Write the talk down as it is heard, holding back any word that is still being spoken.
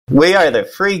We are the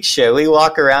freak show. We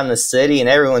walk around the city and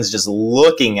everyone's just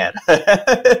looking at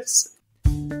us.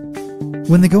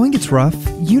 When the going gets rough,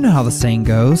 you know how the saying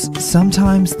goes.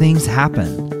 Sometimes things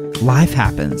happen. Life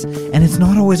happens, and it's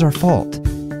not always our fault.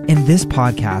 In this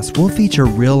podcast, we'll feature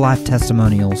real-life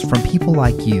testimonials from people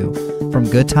like you, from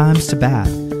good times to bad,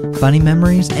 funny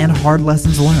memories and hard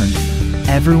lessons learned.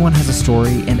 Everyone has a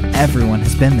story, and everyone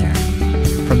has been there.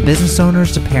 From business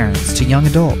owners to parents to young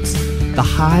adults, the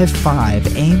Hive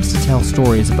Five aims to tell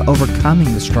stories of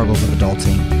overcoming the struggles of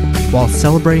adulting while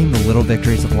celebrating the little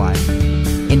victories of life.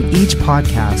 In each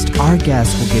podcast, our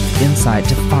guests will give insight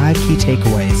to 5 key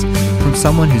takeaways from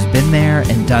someone who's been there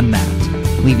and done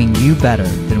that, leaving you better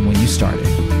than when you started.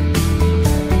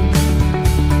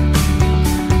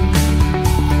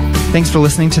 Thanks for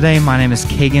listening today. My name is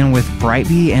Kagan with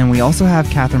BriteBee, and we also have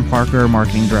Catherine Parker,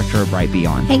 Marketing Director of BriteBee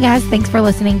on. Hey guys, thanks for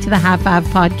listening to the Hive Five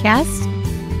podcast.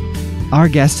 Our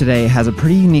guest today has a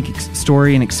pretty unique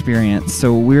story and experience,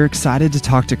 so we're excited to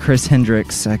talk to Chris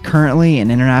Hendrix, currently an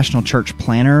international church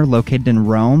planner located in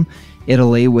Rome,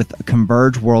 Italy, with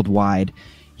Converge Worldwide.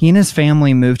 He and his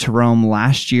family moved to Rome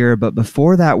last year, but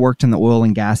before that worked in the oil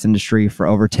and gas industry for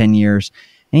over 10 years.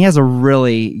 And he has a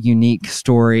really unique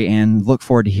story and look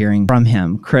forward to hearing from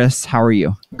him. Chris, how are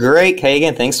you? Great,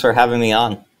 Kagan. Thanks for having me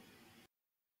on.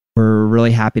 We're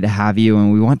really happy to have you,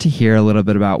 and we want to hear a little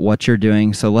bit about what you're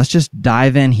doing. So let's just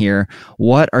dive in here.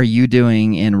 What are you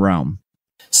doing in Rome?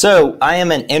 So I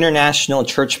am an international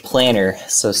church planner.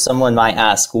 So someone might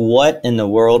ask, what in the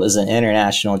world is an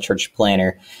international church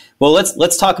planner? Well,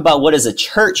 let's talk about what is a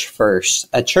church first.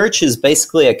 A church is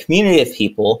basically a community of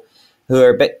people who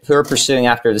are pursuing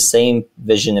after the same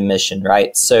vision and mission,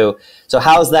 right? So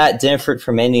how is that different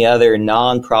from any other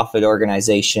nonprofit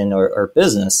organization or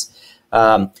business?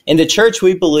 In the church,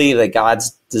 we believe that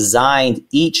God's designed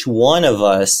each one of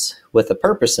us with a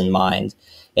purpose in mind,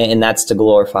 and that's to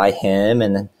glorify Him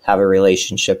and have a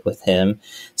relationship with Him.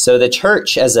 So the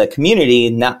church as a community,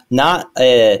 not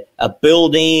a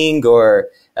building or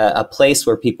a place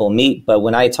where people meet, but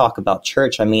when I talk about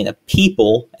church, I mean a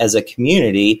people as a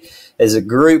community, as a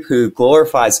group who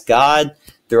glorifies God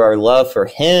through our love for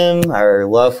Him, our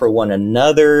love for one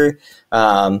another,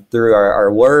 through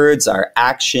our words, our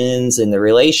actions, and the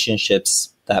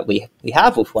relationships that we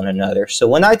have with one another. So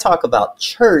when I talk about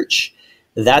church,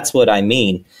 that's what I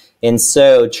mean. And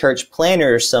so church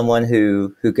planner is someone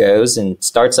who goes and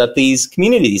starts up these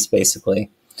communities,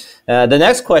 basically. The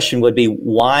next question would be,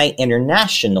 why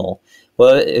international?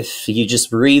 Well, if you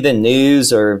just read the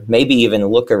news or maybe even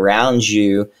look around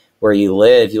you where you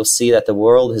live, you'll see that the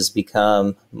world has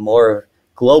become more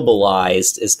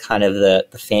globalized, is kind of the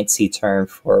fancy term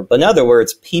for it. But in other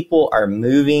words, people are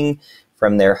moving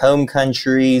from their home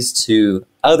countries to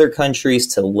other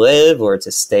countries to live or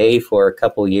to stay for a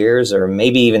couple years or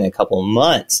maybe even a couple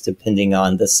months, depending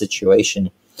on the situation.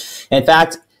 In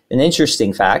fact, an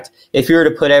interesting fact, if you were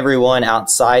to put everyone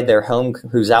outside their home,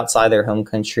 who's outside their home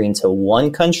country into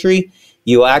one country,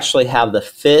 you actually have the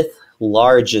 5th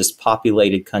largest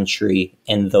populated country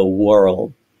in the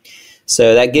world.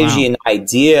 So that gives you an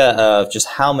idea of just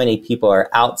how many people are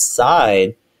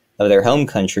outside of their home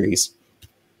countries.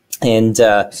 And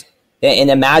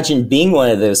imagine being one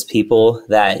of those people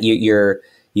that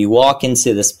you walk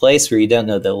into this place where you don't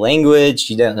know the language,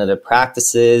 you don't know the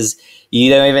practices,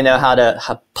 you don't even know how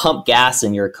to pump gas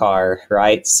in your car,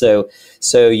 right? So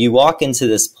you walk into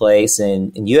this place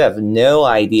and you have no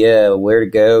idea where to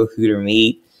go, who to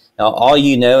meet. All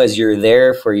you know is you're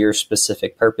there for your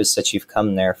specific purpose that you've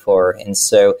come there for. And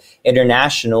so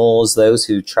internationals, those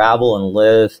who travel and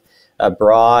live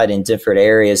abroad in different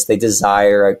areas, they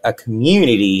desire a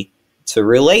community to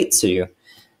relate to.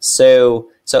 So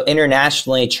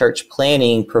internationally, church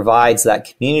planning provides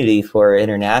that community for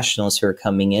internationals who are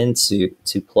coming in to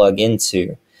plug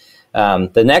into.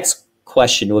 The next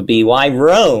question would be, why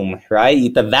Rome,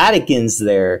 right? The Vatican's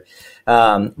there.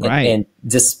 Right. And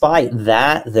despite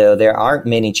that, though, there aren't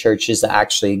many churches that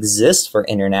actually exist for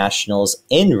internationals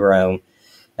in Rome.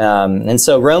 And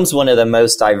so Rome's one of the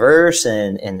most diverse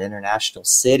and international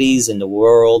cities in the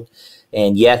world.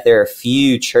 And yet there are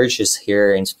few churches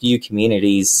here and few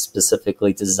communities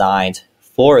specifically designed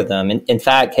for them. In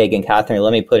fact, Kagan, Catherine,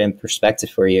 let me put in perspective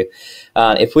for you.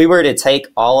 If we were to take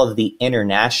all of the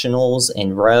internationals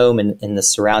in Rome and in the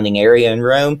surrounding area in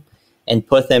Rome and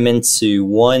put them into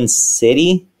one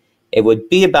city, it would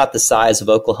be about the size of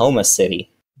Oklahoma City.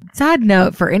 Side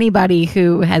note for anybody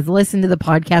who has listened to the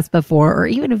podcast before, or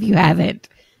even if you haven't,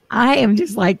 I am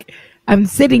just like, I'm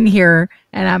sitting here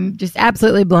and I'm just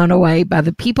absolutely blown away by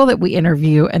the people that we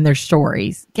interview and their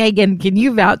stories. Kagan, can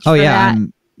you vouch for that?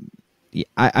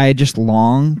 I just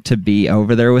long to be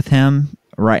over there with him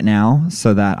right now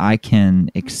so that I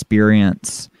can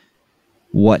experience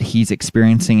what he's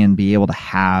experiencing and be able to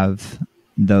have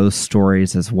those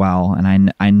stories as well.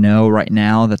 And I know right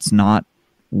now that's not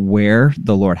where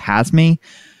the Lord has me,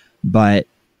 but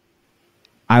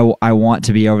I want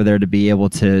to be over there to be able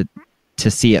to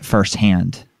see it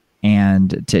firsthand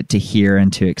and to hear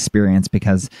and to experience,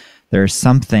 because there's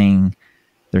something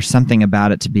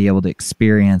about it to be able to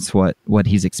experience what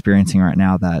he's experiencing right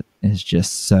now that is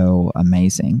just so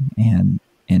amazing and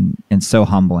so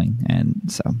humbling. And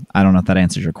so I don't know if that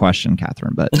answers your question,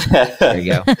 Catherine, but there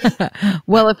you go.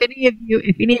 Well, if any of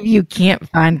you can't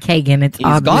find Kagan, it's He's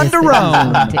obvious gone to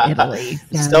Rome, to Italy.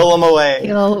 So stole him away.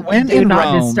 Do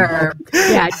not disturb.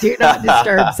 Yeah, do not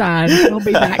disturb sign. We'll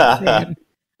be back soon.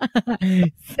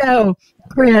 So,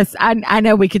 Chris, I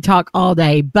know we could talk all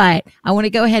day, but I want to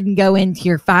go ahead and go into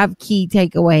your 5 key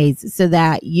takeaways so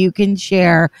that you can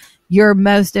share your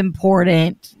most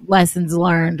important lessons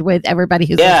learned with everybody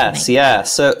who's listening. Yeah.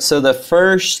 So the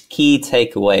first key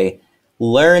takeaway,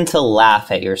 learn to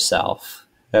laugh at yourself.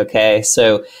 Okay.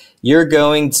 So you're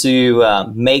going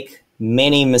to make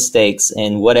many mistakes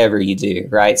in whatever you do,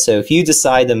 right? So if you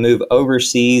decide to move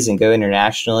overseas and go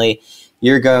internationally,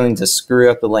 you're going to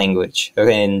screw up the language,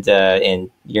 and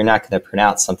you're not going to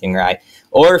pronounce something right.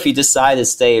 Or if you decide to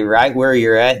stay right where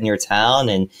you're at in your town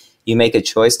and you make a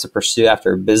choice to pursue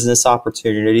after a business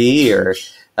opportunity or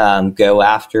go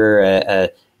after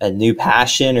a new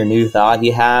passion or new thought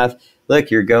you have,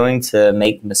 look, you're going to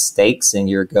make mistakes and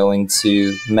you're going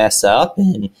to mess up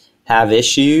and have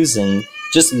issues, and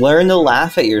just learn to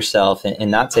laugh at yourself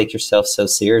and not take yourself so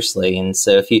seriously. And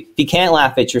so if you can't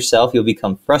laugh at yourself, you'll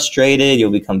become frustrated,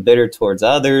 you'll become bitter towards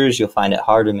others, you'll find it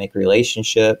hard to make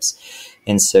relationships.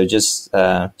 And so just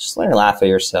learn to laugh at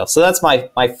yourself. So that's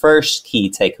my first key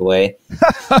takeaway.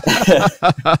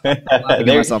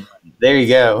 There you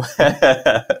go.